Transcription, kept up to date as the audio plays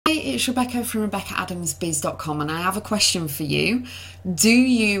it's Rebecca from RebeccaAdamsBiz.com, and I have a question for you. Do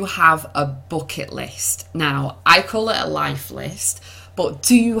you have a bucket list? Now, I call it a life list, but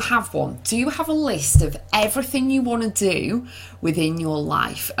do you have one? Do you have a list of everything you want to do within your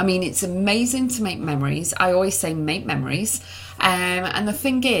life? I mean, it's amazing to make memories. I always say make memories. And the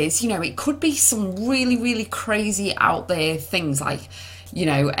thing is, it could be some really, really crazy out there things like,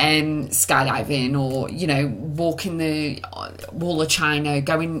 skydiving or, walking the wall of China,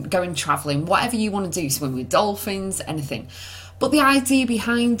 going travelling, whatever you want to do, swim with dolphins, anything. But the idea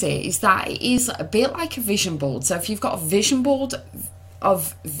behind it is that it is a bit like a vision board. So if you've got a vision board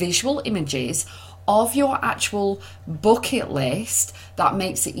of visual images of your actual bucket list, that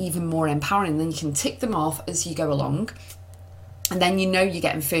makes it even more empowering. Then you can tick them off as you go along. And then you're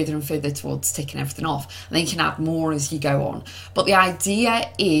getting further and further towards ticking everything off. And then you can add more as you go on. But the idea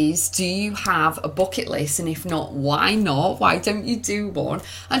is, do you have a bucket list? And if not, why not? Why don't you do one?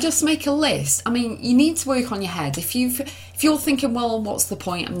 And just make a list. I mean, you need to work on your head. If you're thinking, well, what's the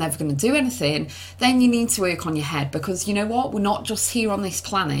point? I'm never going to do anything. Then you need to work on your head, because you know what? We're not just here on this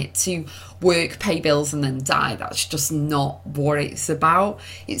planet to work, pay bills and then die. That's just not what it's about.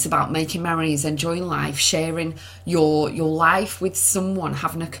 It's about making memories, enjoying life, sharing your life with someone,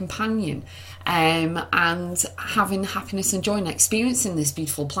 having a companion, and having happiness and joy and experiencing this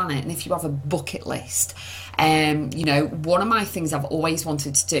beautiful planet. And if you have a bucket list, one of my things I've always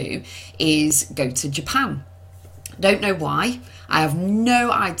wanted to do is go to Japan. Don't know why. I have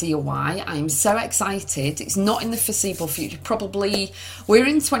no idea why. I'm so excited. It's not in the foreseeable future. Probably, we're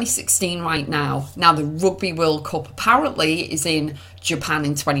in 2016 right now. Now the Rugby World Cup apparently is in Japan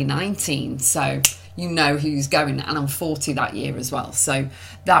in 2019. So you know who's going. And I'm 40 that year as well. So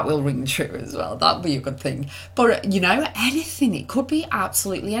that will ring true as well. That'll be a good thing. But, anything. It could be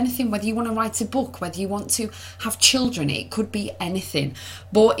absolutely anything. Whether you want to write a book, whether you want to have children, it could be anything.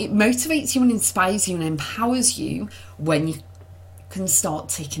 But it motivates you and inspires you and empowers you when you can start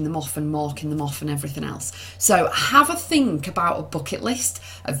ticking them off and marking them off and everything else. So have a think about a bucket list,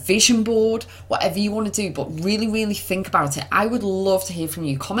 a vision board, whatever you want to do, but really, really think about it. I would love to hear from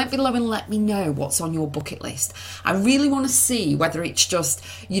you. Comment below and let me know what's on your bucket list. I really want to see whether it's just,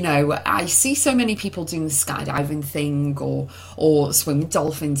 I see so many people doing the skydiving thing or swim with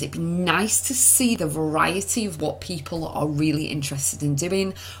dolphins. It'd be nice to see the variety of what people are really interested in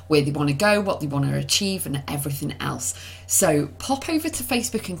doing, where they want to go, what they want to achieve and everything else. So pop over to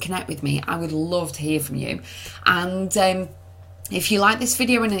Facebook and connect with me. I would love to hear from you. And if you like this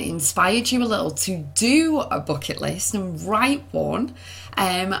video and it inspired you a little to do a bucket list and write one,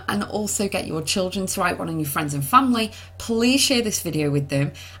 and also get your children to write one and your friends and family, please share this video with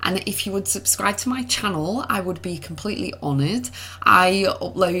them. And if you would subscribe to my channel, I would be completely honoured. I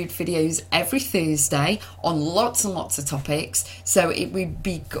upload videos every Thursday on lots and lots of topics, so it would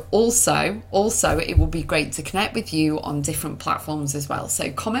be also it would be great to connect with you on different platforms as well. So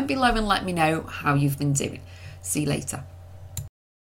comment below and let me know how you've been doing. See you later.